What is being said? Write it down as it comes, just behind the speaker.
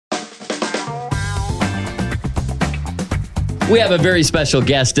We have a very special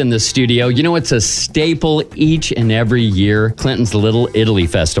guest in the studio. You know, it's a staple each and every year, Clinton's Little Italy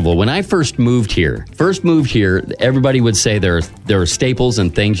Festival. When I first moved here, everybody would say there are staples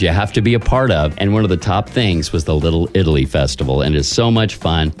and things you have to be a part of. And one of the top things was the Little Italy Festival. And it's so much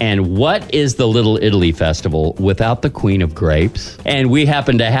fun. And what is the Little Italy Festival without the Queen of Grapes? And we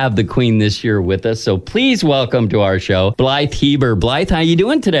happen to have the Queen this year with us. So please welcome to our show, Blythe Heber. Blythe, how you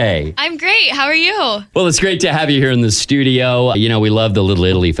doing today? I'm great. How are you? Well, it's great to have you here in the studio. You know, we love the Little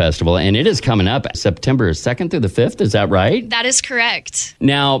Italy Festival, and it is coming up September 2nd through the 5th. Is that right? That is correct.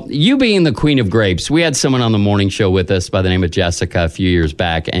 Now, you being the Queen of Grapes, we had someone on the morning show with us by the name of Jessica a few years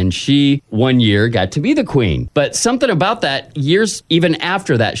back, and she, one year, got to be the Queen. But something about that, years even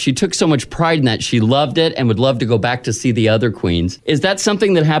after that, she took so much pride in that. She loved it and would love to go back to see the other queens. Is that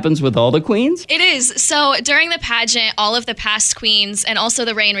something that happens with all the queens? It is. So during the pageant, all of the past queens and also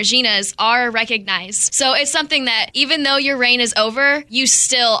the reign Reginas are recognized. So it's something that even though your reign is over, you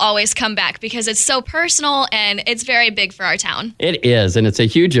still always come back because it's so personal and it's very big for our town. It is, and it's a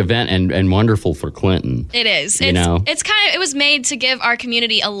huge event and wonderful for Clinton. It is. It was made to give our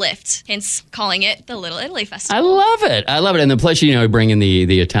community a lift, hence calling it the Little Italy Festival. I love it. And the plus, you know, bringing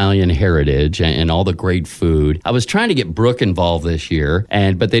the Italian heritage and all the great food. I was trying to get Brooke involved this year,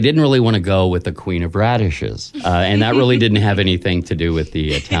 but they didn't really want to go with the Queen of Radishes, and that really didn't have anything to do with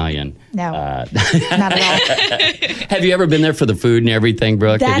the Italian. No, not at all. Have you ever been there for the food and everything,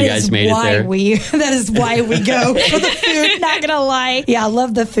 Brooke? Have you guys made it there? That is why we go for the food, not gonna lie. Yeah, I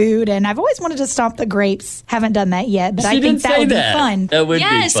love the food, and I've always wanted to stomp the grapes. Haven't done that yet, but I think that would be fun. That would be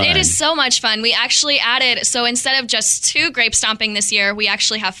fun. Yes, it is so much fun. We actually added, so instead of just 2 grape stomping this year, we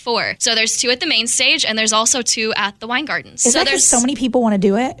actually have 4. So there's 2 at the main stage, and there's also 2 at the wine gardens. Is that because so many people want to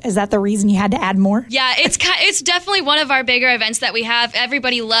do it? Is that the reason you had to add more? Yeah, it's definitely one of our bigger events that we have.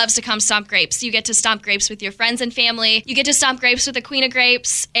 Everybody loves to come stomp grapes. You get to stomp grapes with your friends and family. You get to stomp grapes with the Queen of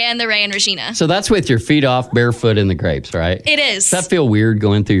Grapes and the Ray and Regina. So that's with your feet off, barefoot in the grapes, right? It is. Does that feel weird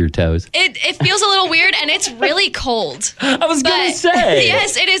going through your toes? It feels a little weird, and it's really cold. I was going to say.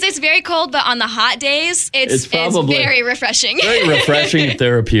 Yes, it is. It's very cold, but on the hot days, it's very refreshing. Very refreshing and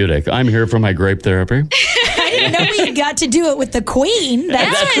therapeutic. I'm here for my grape therapy. I didn't know we got to do it with the Queen.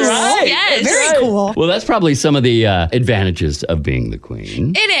 That's cool. Right. Yes. Very cool. Well, that's probably some of the advantages of being the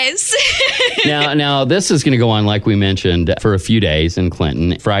Queen. It is. Now, this is going to go on, like we mentioned, for a few days in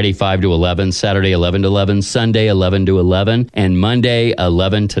Clinton. Friday, 5 to 11, Saturday, 11 to 11, Sunday, 11 to 11, and Monday,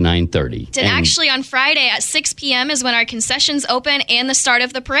 11 to 9:30. And actually, on Friday at 6 p.m. is when our concessions open and the start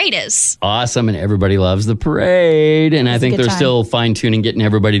of the parade is. Awesome, and everybody loves the parade. And I think they're still fine-tuning, getting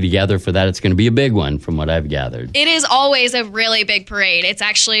everybody together for that. It's going to be a big one, from what I've gathered. It is always a really big parade. It's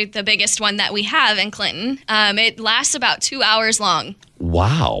actually the biggest one that we have in Clinton. It lasts about 2 hours long.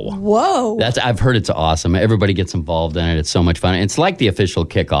 Wow. Whoa. I've heard it's awesome. Everybody gets involved in it. It's so much fun. It's like the official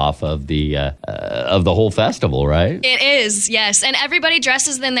kickoff of the whole festival, right? It is, yes. And everybody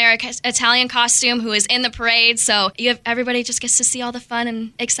dresses in their Italian costume who is in the parade. So everybody just gets to see all the fun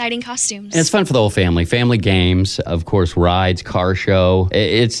and exciting costumes. And it's fun for the whole family. Family games, of course, rides, car show.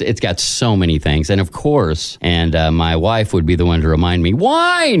 It's got so many things. And of course, my wife would be the one to remind me,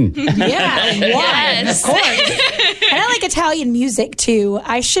 wine! Yeah, wine, yes. Of course. And I like Italian music, too.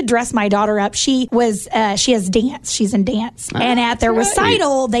 I should dress my daughter up. She has dance. She's in dance. And at their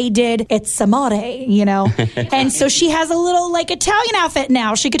recital, they did It's Amore, you know. And so she has a little, Italian outfit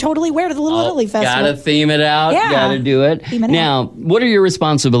now. She could totally wear to the Little Italy Festival. Gotta theme it out. Yeah. Gotta do it. Now, what are your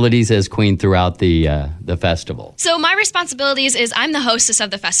responsibilities as Queen throughout the festival? So my responsibilities is I'm the hostess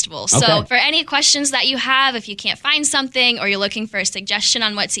of the festival. Okay. So for any questions that you have, if you can't find something or you're looking for a suggestion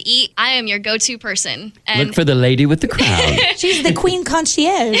on what to eat, I am your go-to person. And look for the lady with the crown. She's the Queen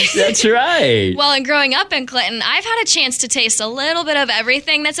concierge. That's right. Well, and growing up in Clinton, I've had a chance to taste a little bit of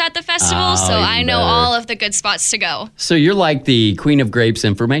everything that's at the festival, so I know all of the good spots to go. So you're like the Queen of Grapes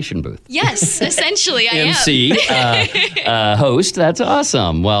information booth. Yes, essentially I MC, host. That's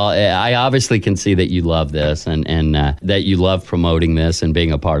awesome. Well, I obviously can see that you love this and that you love promoting this and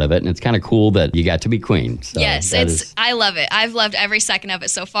being a part of it. And it's kind of cool that you got to be Queen. So yes, I love it. I've loved every second of it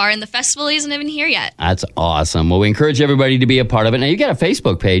so far, and the festival isn't even here yet. That's awesome. Well, we encourage everybody to be a part of it. Now, you got a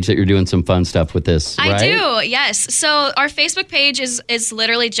Facebook page that you're doing some fun stuff with this, right? I do, yes. So our Facebook page is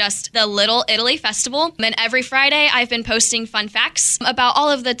literally just the Little Italy Festival. And every Friday, I've been posting fun facts about all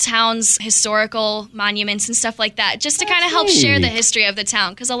of the town's historical monuments and stuff like that, just to kind of help share the history of the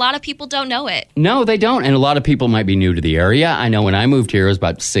town, because a lot of people don't know it. No, they don't. And a lot of people might be new to the area. I know when I moved here, it was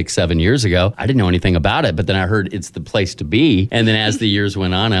about 6-7 years ago, I didn't know anything about it, but then I heard it's the place to be. And then as the years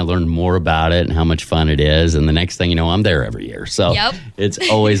went on, I learned more about it and how much fun it is. And the next thing you know, I'm there every year. So So it's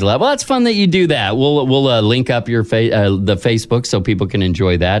always well, it's fun that you do that. We'll link up your the Facebook so people can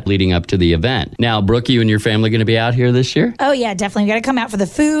enjoy that leading up to the event. Now, Brooke, you and your family going to be out here this year? Oh, yeah, definitely. We got to come out for the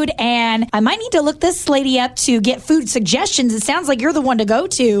food. And I might need to look this lady up to get food suggestions. It sounds like you're the one to go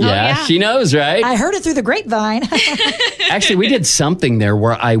to. Yeah, she knows, right? I heard it through the grapevine. Actually, we did something there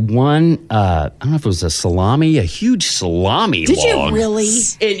where I won, I don't know if it was a huge salami Did log. you really?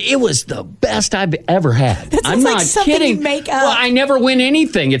 And it was the best I've ever had. I'm not like something kidding. you make up. Well, I never win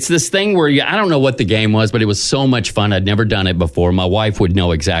anything. It's this thing where I don't know what the game was, but it was so much fun. I'd never done it before. My wife would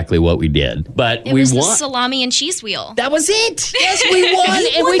know exactly what we did. But it was the salami and cheese wheel. That was it. Yes, we won.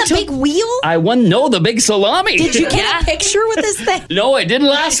 You won the big wheel? I won, the big salami. Did you get a picture with this thing? No, it didn't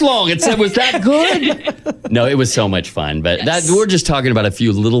last long. It said, was that good? No, it was so much fun. But we're just talking about a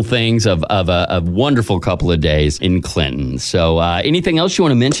few little things of a wonderful couple of days in Clinton. So anything else you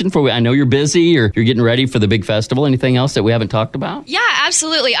want to mention? I know you're busy or you're getting ready for the big festival. Anything else that we haven't talked about? Yeah,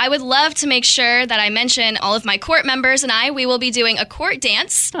 absolutely. I would love to make sure that I mention all of my court members and we will be doing a court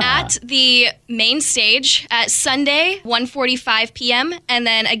dance at the main stage at Sunday, 1:45 p.m. and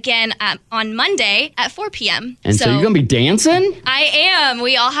then again on Monday at 4 p.m. And so you're going to be dancing? I am.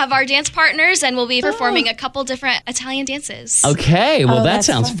 We all have our dance partners and we'll be performing a couple different Italian dances. Okay, well that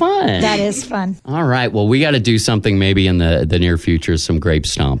sounds fun. That is fun. All right, well we got to do something maybe in the near future, some grape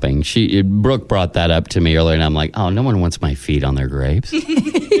stomping. Brooke brought that up to me earlier and I'm like, oh, no one wants my feet on their grapes.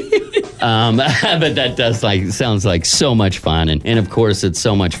 But that sounds like so much fun. And of course, it's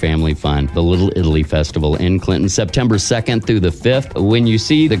so much family fun. The Little Italy Festival in Clinton, September 2nd through the 5th. When you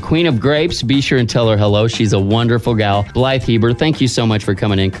see the Queen of Grapes, be sure and tell her hello. She's a wonderful gal. Blythe Heber, thank you so much for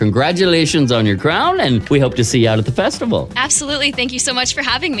coming in. Congratulations on your crown, and we hope to see you out at the festival. Absolutely. Thank you so much for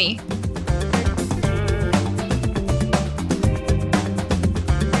having me.